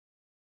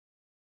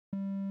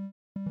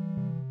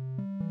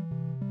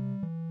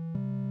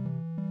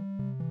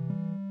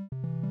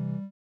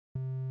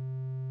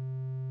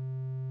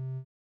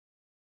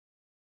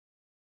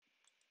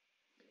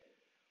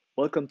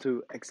Welcome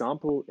to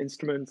Example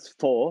Instruments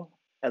for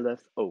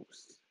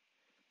LFOs.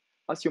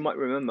 As you might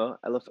remember,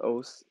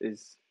 LFOs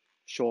is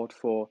short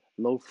for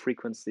low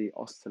frequency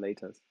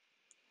oscillators.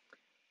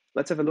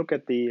 Let's have a look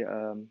at the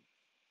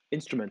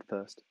instrument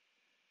first.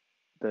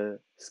 The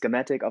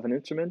schematic of an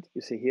instrument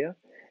you see here,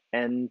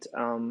 and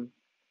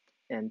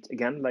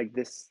again, like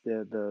this,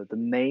 the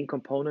main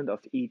component of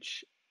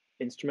each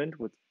instrument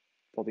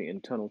for the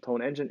internal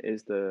tone engine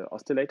is the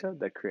oscillator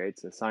that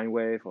creates a sine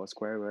wave or a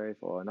square wave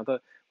or another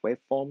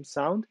waveform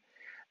sound.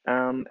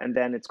 And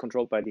then it's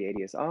controlled by the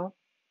ADSR,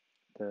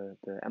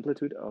 the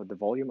amplitude or the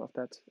volume of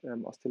that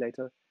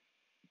oscillator,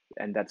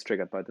 and that's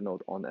triggered by the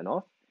node on and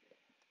off.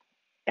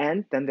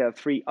 And then there are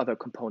three other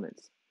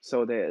components.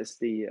 So there is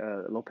the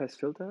low-pass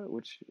filter,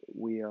 which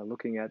we are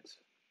looking at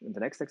in the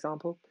next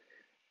example.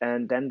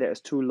 And then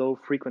there's two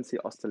low-frequency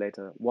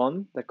oscillator,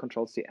 one that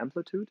controls the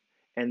amplitude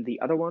and the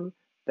other one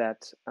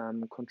that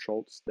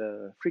controls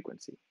the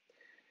frequency.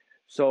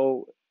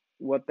 So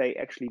what they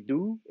actually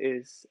do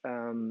is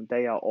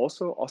they are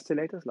also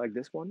oscillators like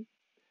this one,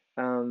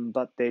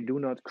 but they do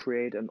not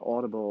create an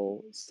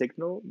audible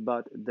signal,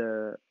 but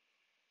the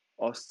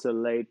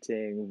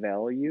oscillating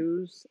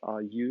values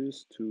are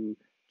used to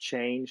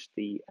change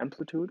the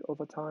amplitude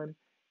over time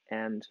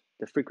and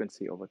the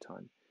frequency over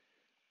time.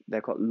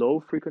 They're called low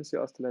frequency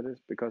oscillators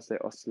because they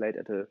oscillate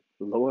at a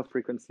lower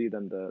frequency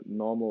than the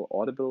normal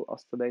audible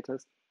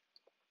oscillators,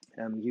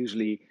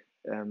 usually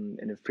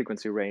in a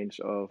frequency range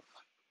of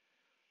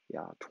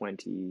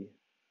 20,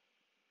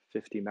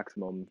 50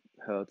 maximum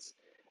hertz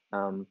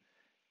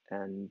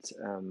and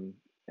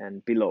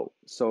below.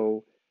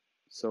 So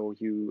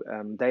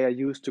they are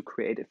used to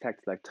create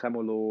effects like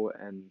tremolo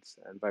and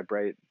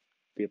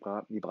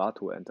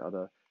vibrato and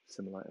other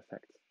similar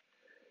effects.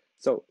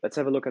 So let's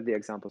have a look at the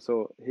example.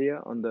 So here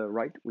on the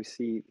right we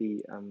see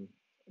the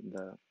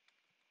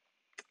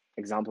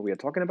example we are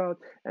talking about,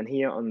 and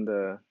here on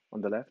the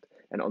left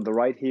and on the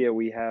right here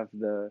we have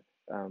the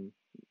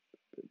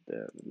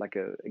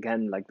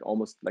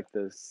almost like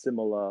the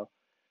similar,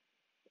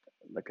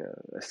 like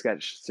a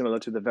sketch similar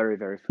to the very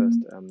first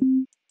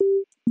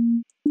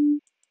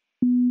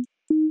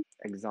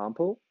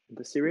example in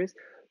the series.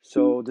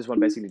 So this one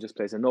basically just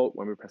plays a note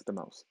when we press the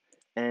mouse.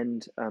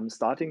 And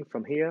starting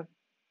from here,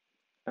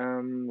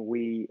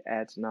 we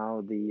add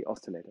now the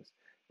oscillators.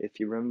 If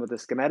you remember the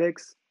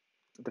schematics,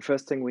 the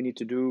first thing we need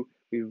to do,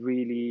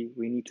 we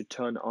need to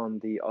turn on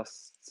the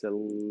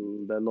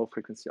low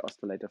frequency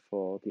oscillator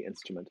for the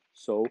instrument.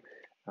 So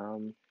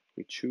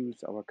we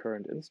choose our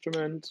current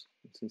instrument.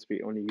 Since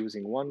we're only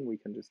using one, we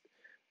can just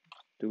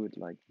do it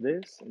like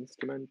this,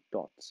 instrument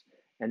dots.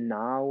 And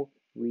now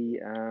we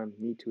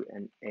need to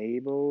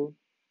enable,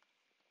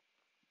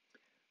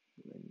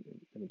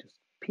 let me just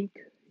peek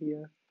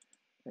here,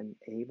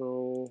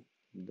 enable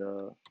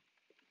the,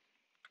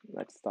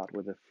 let's start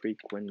with the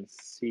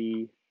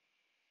frequency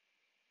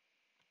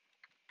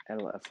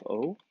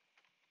LFO.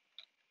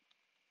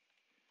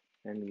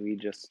 And we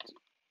just,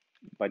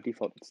 by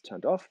default, it's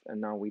turned off, and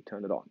now we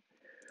turn it on.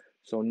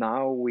 So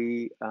now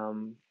we,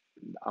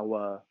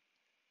 our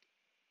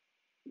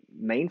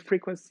main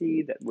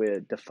frequency that we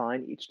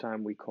define each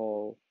time we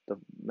call the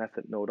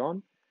method node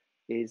on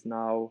is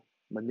now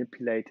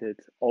manipulated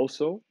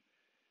also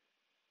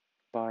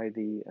by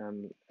the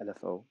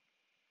LFO,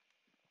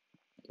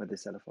 by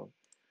this LFO.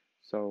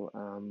 So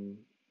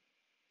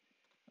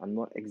I'm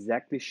not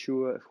exactly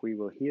sure if we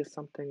will hear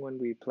something when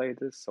we play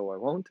this, so I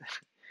won't.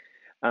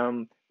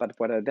 But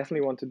what I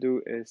definitely want to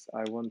do is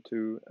I want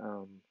to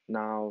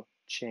now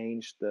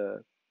change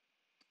the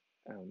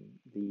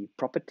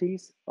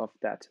properties of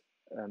that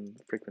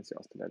frequency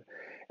oscillator.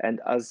 And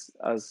as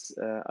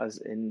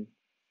in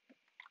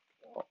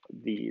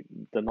the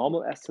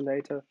normal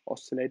oscillator,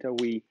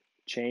 we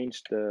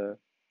change the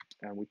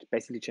we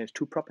basically change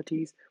two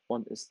properties.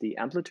 One is the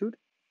amplitude,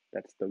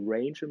 that's the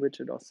range in which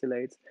it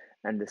oscillates,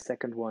 and the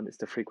second one is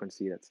the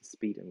frequency, that's the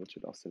speed in which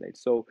it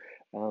oscillates. So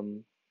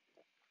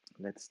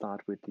let's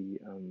start with the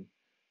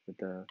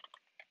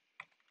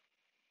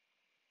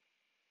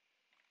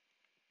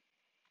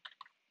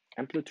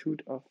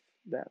amplitude of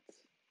that.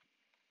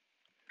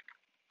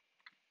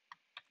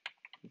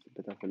 It's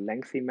a bit of a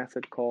lengthy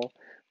method call,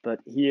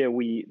 but here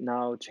we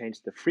now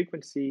change the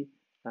frequency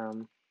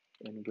in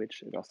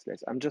which it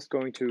oscillates. I'm just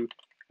going to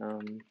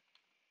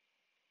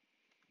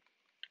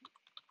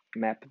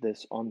map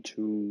this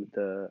onto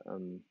the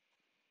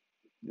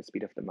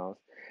speed of the mouse.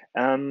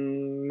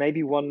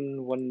 Maybe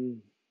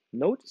one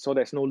note. So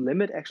there's no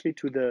limit actually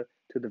to the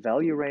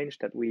value range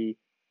that we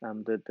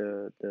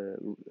the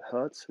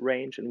hertz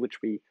range in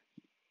which we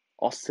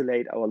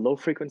oscillate our low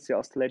frequency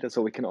oscillator.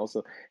 So we can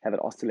also have it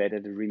oscillate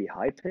at a really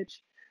high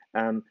pitch.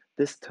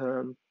 This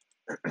term,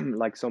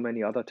 like so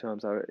many other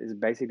terms, is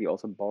basically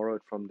also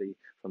borrowed from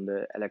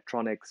the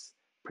electronics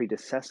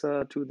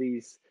predecessor to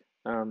these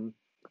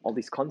all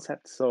these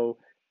concepts. So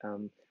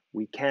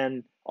we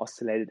can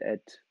oscillate it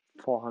at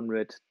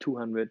 400,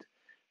 200,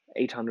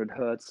 800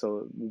 hertz,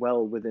 so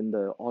well within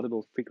the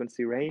audible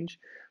frequency range.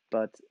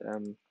 But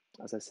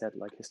as I said,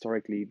 like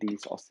historically,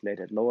 these oscillate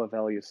at lower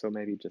values, so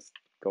maybe just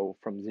go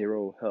from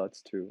 0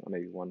 hertz to, or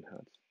maybe 1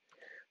 hertz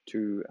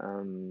to,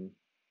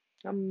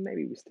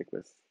 maybe we stick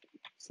with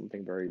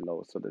something very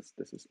low. So this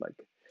is like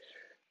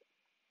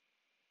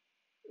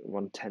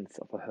 1/10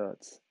 of a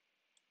hertz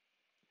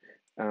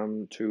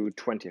to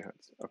 20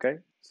 hertz. Okay,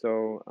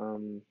 so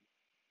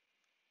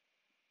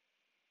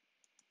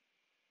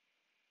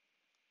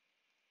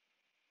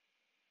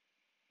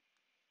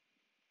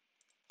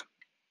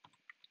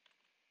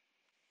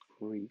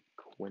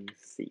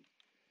frequency.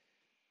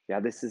 Yeah,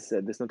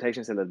 this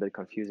notation is a little bit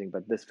confusing,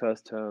 but this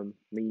first term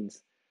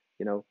means,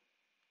 you know,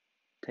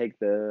 take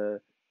the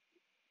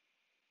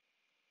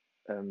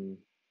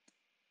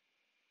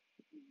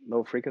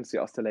low frequency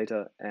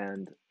oscillator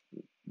and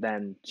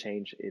then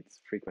change its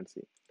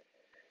frequency.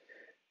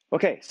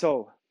 Okay,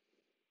 so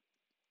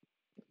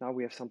now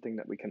we have something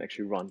that we can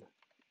actually run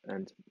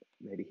and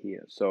maybe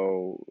hear.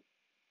 So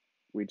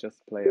we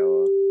just play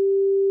our,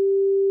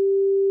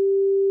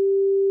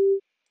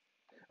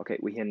 okay,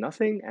 we hear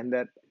nothing, and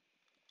that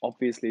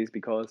obviously is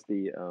because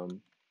the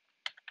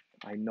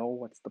I know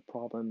what's the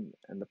problem,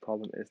 and the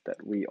problem is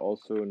that we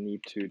also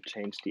need to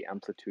change the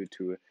amplitude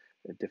to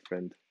a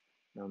different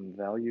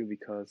value,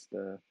 because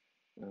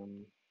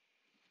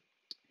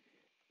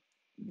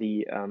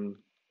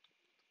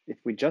if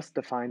we just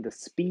define the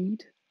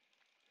speed,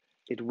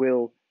 it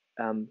will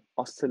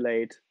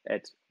oscillate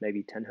at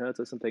maybe 10 hertz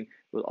or something,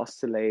 will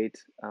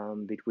oscillate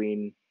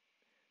between,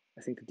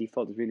 I think the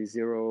default is really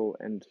 0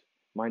 and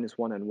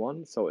 -1 and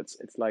 1. So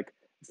it's like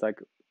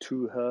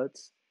 2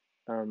 hertz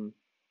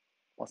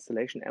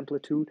oscillation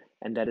amplitude,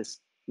 and that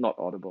is not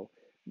audible.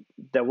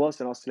 There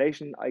was an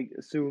oscillation, I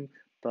assume,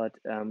 but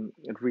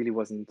it really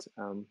wasn't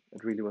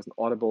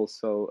audible.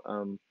 So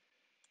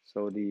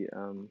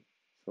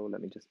so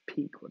let me just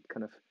peek what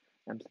kind of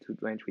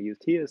amplitude range we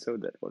used here. So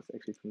that was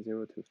actually from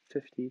 0 to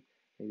 50.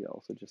 Maybe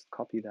also just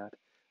copy that.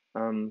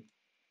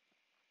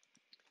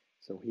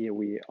 So here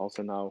we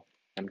also now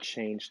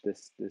change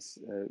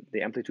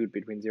the amplitude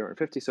between 0 and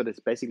 50. So this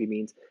basically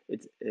means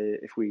it's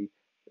if we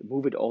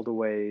move it all the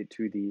way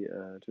to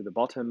the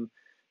bottom,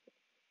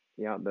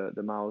 yeah,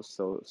 the mouse,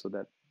 so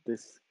that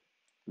this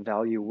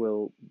value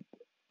will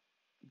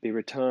be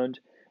returned.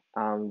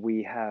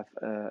 We have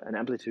an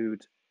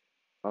amplitude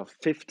of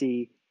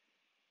 50.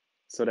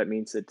 So that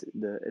means it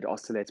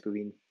oscillates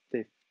between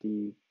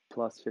 50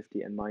 plus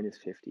 50 and minus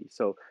 50.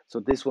 So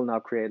this will now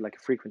create like a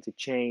frequency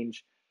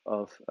change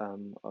of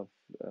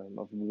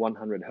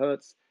 100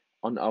 hertz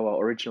on our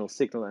original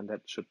signal, and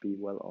that should be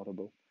well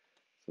audible.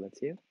 So let's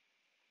hear.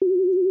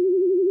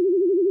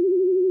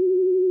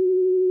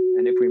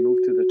 And if we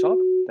move to the top,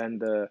 then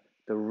the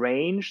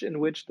range in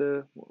which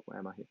the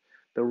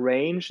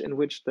range in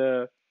which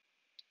the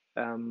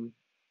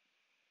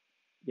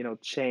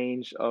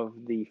change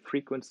of the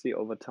frequency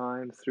over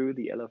time through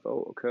the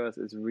LFO occurs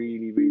is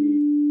really, really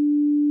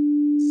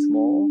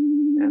small.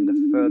 And the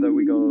further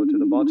we go to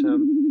the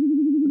bottom,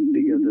 the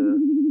bigger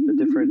the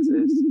difference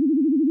is.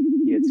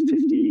 Here it's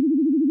 50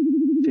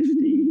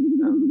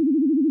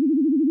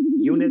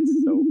 units,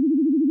 so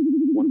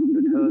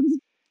 100 hertz,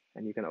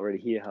 and you can already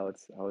hear how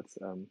it's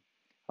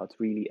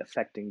really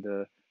affecting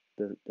the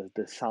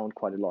sound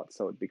quite a lot.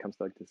 So it becomes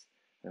like this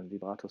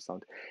vibrato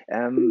sound.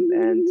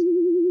 And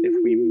if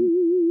we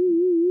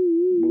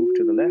move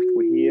to the left,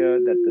 we hear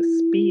that the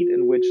speed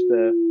in which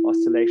the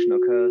oscillation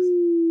occurs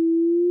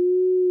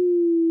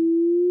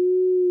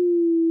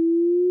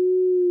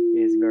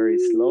is very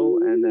slow,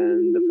 and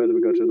then the further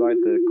we go to the right,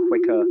 the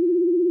quicker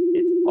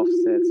it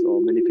offsets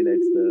or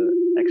manipulates the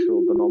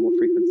normal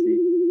frequency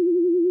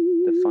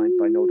defined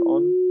by node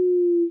on.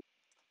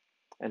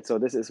 And so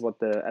this is what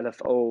the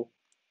LFO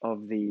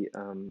of the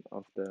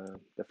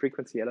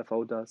frequency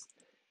LFO does.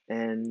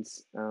 And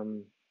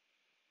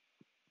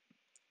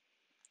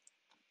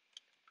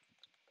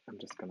I'm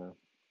just gonna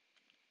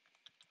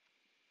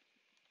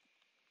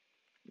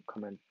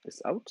comment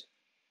this out.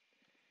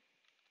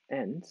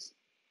 And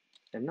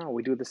now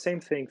we do the same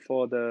thing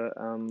for the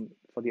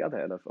other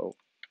LFO.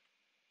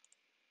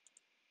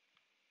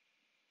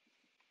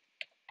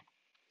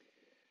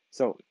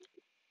 So,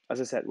 as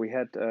I said, we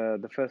had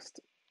the first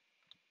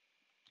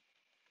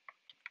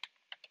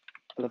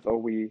LFO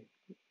we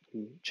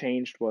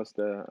changed was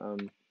the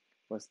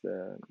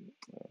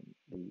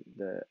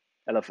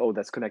LFO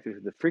that's connected to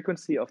the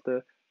frequency of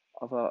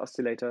our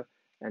oscillator,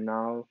 and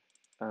now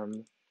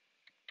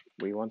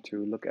we want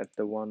to look at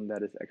the one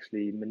that is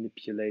actually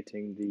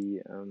manipulating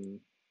the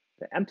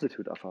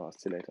amplitude of our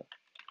oscillator.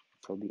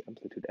 So the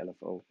amplitude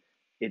LFO.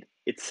 It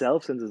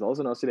itself, since it's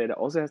also an oscillator,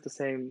 also has the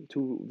same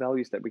two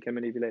values that we can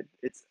manipulate: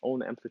 its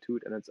own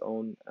amplitude and its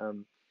own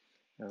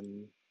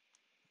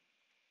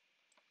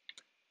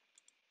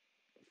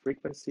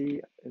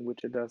frequency in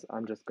which it does.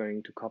 I'm just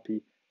going to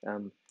copy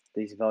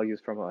these values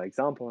from our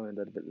example. I'm a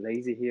little bit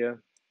lazy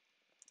here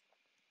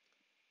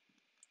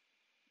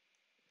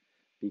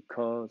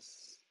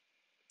because,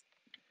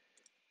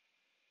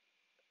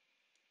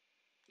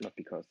 not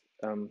because,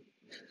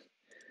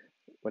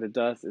 what it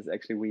does is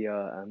actually we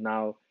are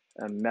now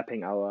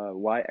mapping our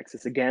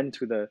y-axis again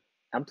to the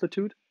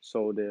amplitude,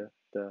 so the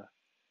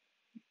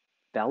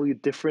value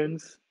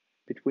difference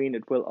between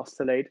it will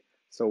oscillate.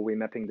 So we're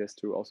mapping this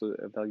to also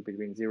a value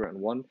between 0 and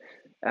 1.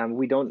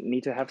 We don't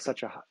need to have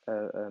such a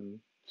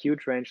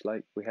huge range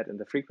like we had in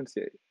the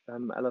frequency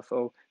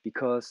LFO,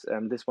 because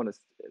this one is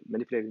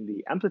manipulating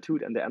the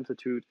amplitude, and the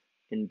amplitude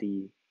in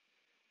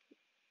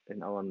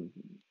our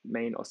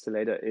main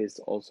oscillator is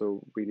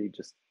also really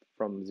just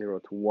from 0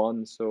 to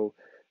 1. So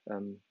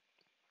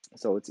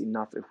so it's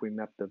enough if we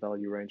map the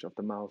value range of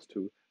the mouse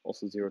to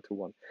also 0 to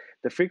 1.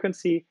 The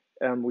frequency,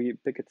 we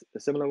pick a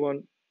similar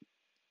one,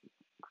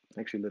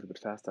 actually a little bit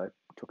faster. I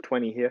took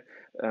 20 here.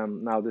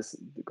 Now this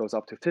goes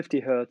up to 50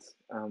 Hertz,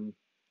 in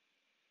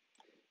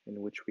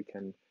which we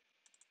can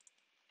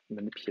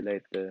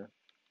manipulate the.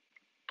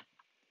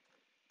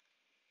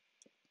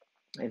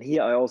 And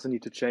here I also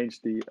need to change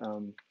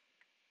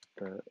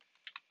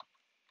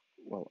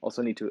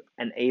also need to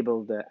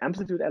enable the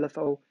amplitude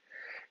LFO,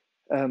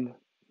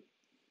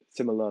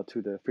 similar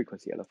to the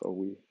frequency LFO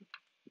we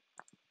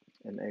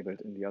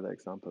enabled in the other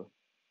example.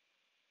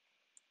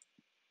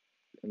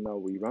 And now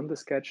we run the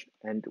sketch,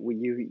 and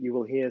you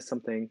will hear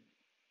something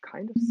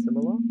kind of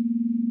similar,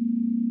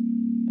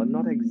 but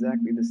not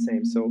exactly the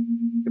same. So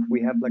if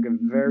we have like a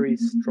very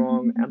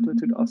strong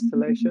amplitude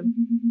oscillation,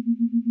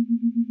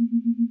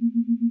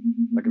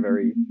 like a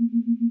very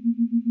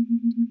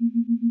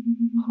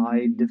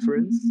high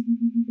difference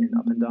in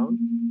up and down,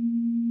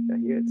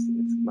 here it's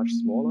much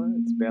smaller,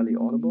 it's barely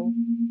audible.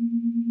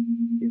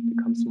 It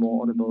becomes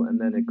more audible, and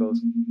then it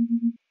goes.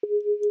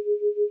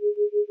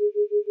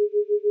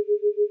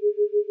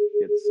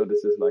 So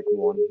this is like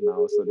 1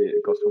 now, so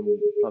it goes from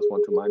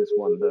 +1 to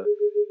 -1, the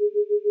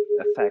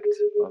effect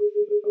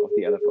of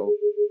the LFO.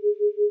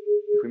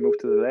 If we move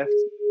to the left,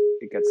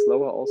 it gets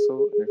slower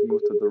also, and if we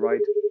move to the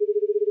right,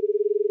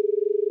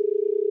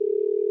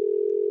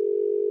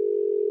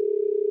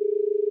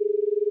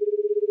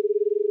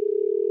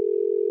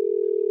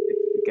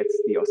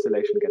 the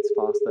oscillation gets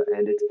faster.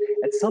 And it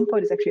at some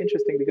point it's actually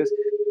interesting, because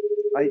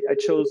I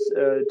chose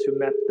to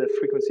map the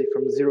frequency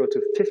from 0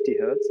 to 50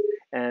 Hertz,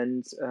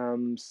 and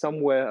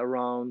somewhere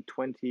around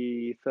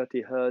 20,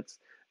 30 Hertz,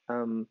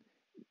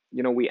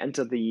 we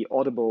enter the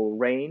audible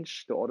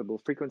range, the audible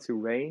frequency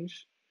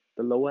range,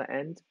 the lower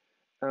end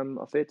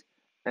of it.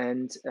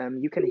 And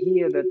you can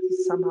hear that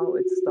somehow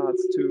it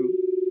starts to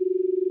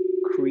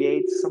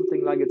create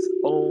something like its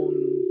own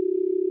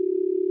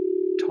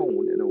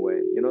tone in a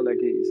way,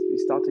 like you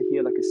start to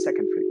hear like a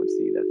second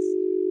frequency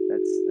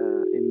that's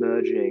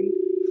emerging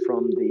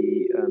from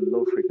the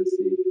low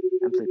frequency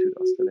amplitude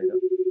oscillator.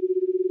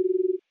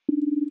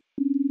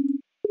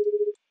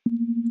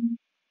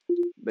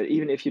 But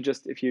even if you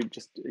just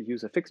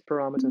use a fixed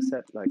parameter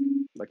set, like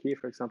here,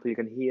 for example, you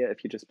can hear,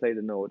 if you just play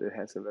the note, it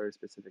has a very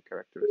specific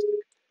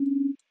characteristic,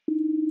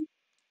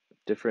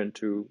 different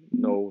to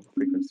no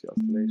frequency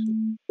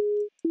oscillation.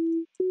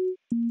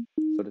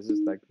 So this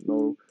is like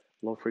no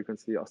low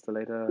frequency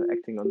oscillator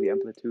acting on the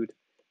amplitude,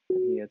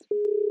 and here it's.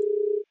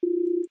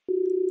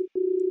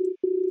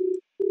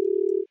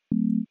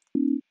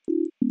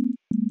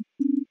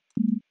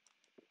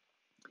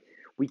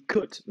 We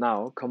could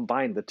now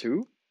combine the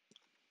two,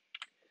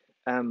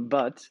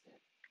 but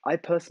I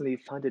personally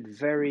find it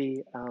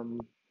very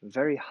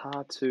very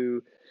hard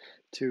to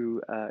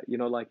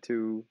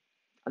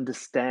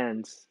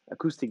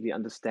acoustically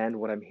understand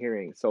what I'm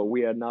hearing. So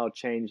we are now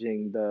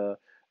changing the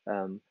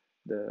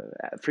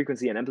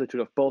frequency and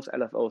amplitude of both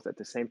LFOs at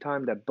the same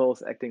time. They're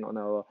both acting on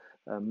our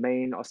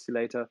main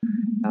oscillator,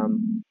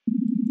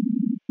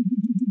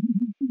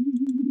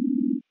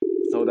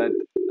 so that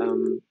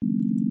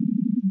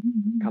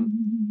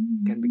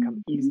can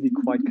become easily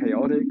quite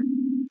chaotic.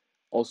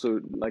 Also,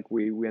 like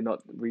we are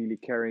not really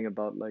caring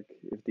about like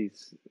if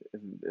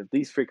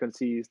these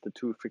frequencies, the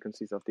two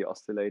frequencies of the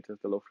oscillators,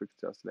 the low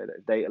frequency oscillator,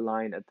 if they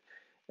align at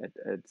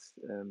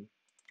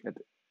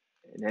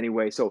in any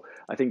way. So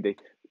I think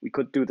we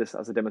could do this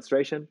as a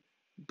demonstration,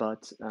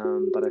 but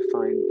I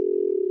find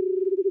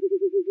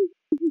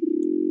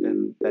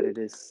that it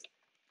is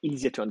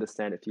easier to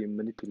understand if you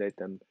manipulate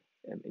them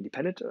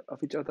independent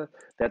of each other.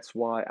 That's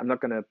why I'm not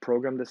going to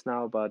program this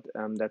now, but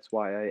that's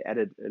why I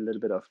added a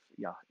little bit of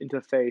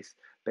interface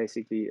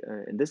basically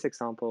in this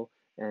example.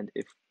 And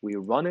if we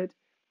run it,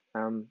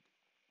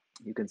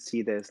 you can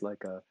see there's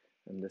like a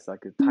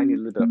tiny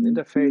little bit of an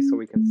interface, so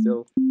we can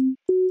still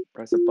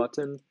press a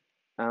button,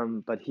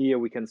 but here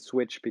we can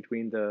switch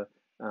between the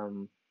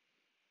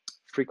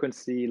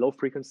frequency low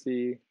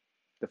frequency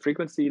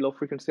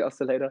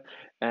oscillator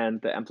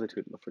and the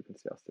amplitude low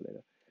frequency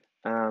oscillator.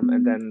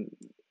 And then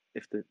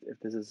if this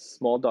is a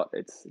small dot,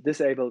 it's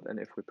disabled, and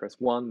if we press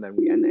 1, then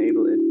we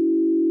enable it,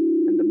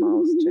 and the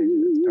mouse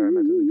changes its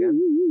parameters again.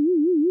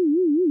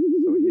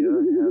 So here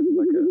I have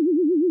like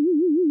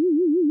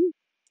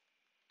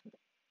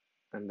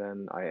and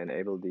then I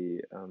enable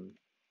the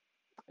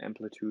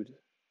amplitude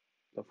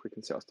low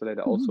frequency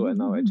oscillator also, and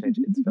now I change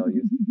its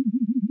values.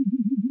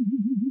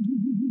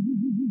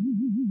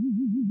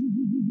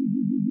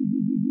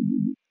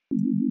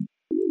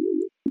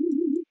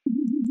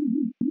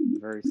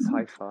 very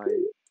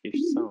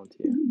sci-fi-ish sound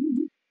here.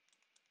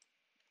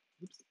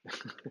 Oops.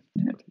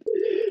 Damn it.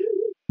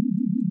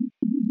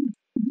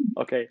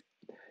 Okay,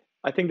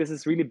 I think this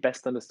is really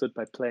best understood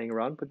by playing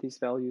around with these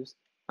values.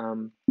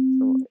 So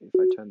if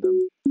I turn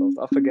them both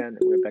off again,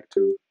 and we're back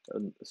to a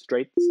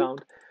straight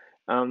sound.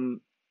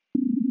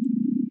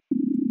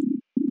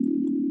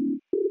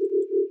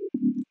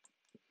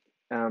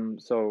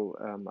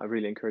 I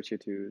really encourage you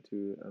to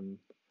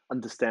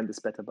understand this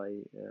better by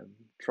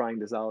trying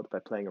this out, by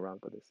playing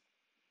around with this.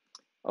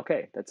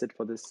 Okay, that's it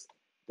for this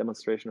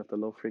demonstration of the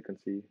low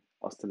frequency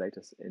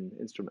oscillators in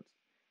instruments.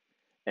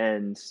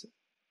 And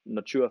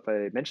not sure if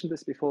I mentioned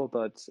this before,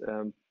 but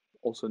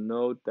also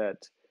note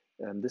that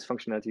this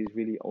functionality is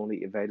really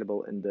only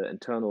available in the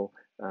internal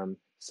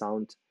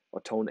sound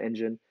or tone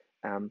engine.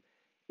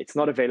 It's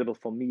not available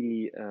for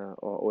MIDI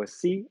or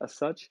OSC as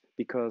such,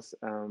 because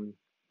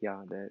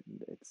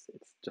it's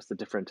just a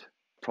different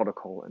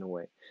protocol in a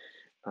way.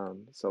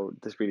 So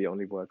this really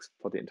only works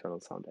for the internal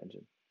sound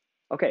engine.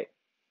 Okay,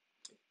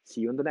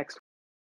 see you in the next one.